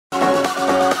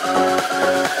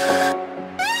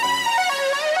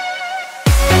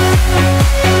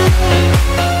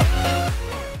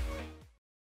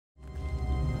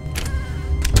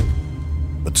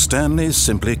Stanley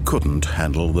simply couldn't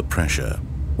handle the pressure.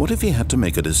 What if he had to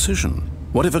make a decision?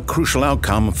 What if a crucial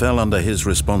outcome fell under his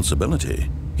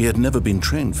responsibility? He had never been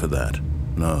trained for that.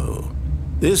 No.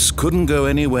 This couldn't go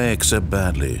any way except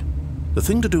badly. The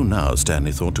thing to do now,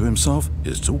 Stanley thought to himself,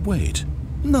 is to wait.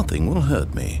 Nothing will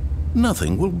hurt me.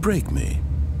 Nothing will break me.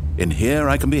 In here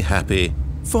I can be happy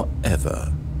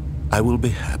forever. I will be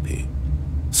happy.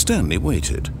 Stanley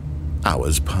waited.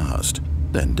 Hours passed,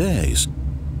 then days.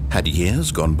 Had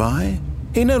years gone by?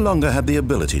 He no longer had the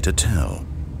ability to tell.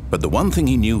 But the one thing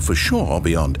he knew for sure,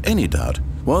 beyond any doubt,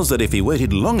 was that if he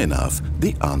waited long enough,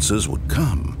 the answers would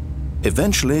come.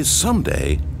 Eventually,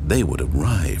 someday, they would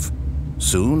arrive.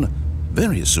 Soon,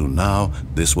 very soon now,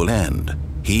 this will end.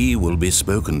 He will be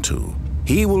spoken to.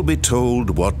 He will be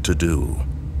told what to do.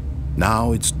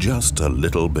 Now it's just a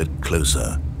little bit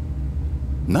closer.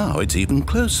 Now it's even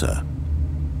closer.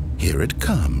 Here it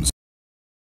comes.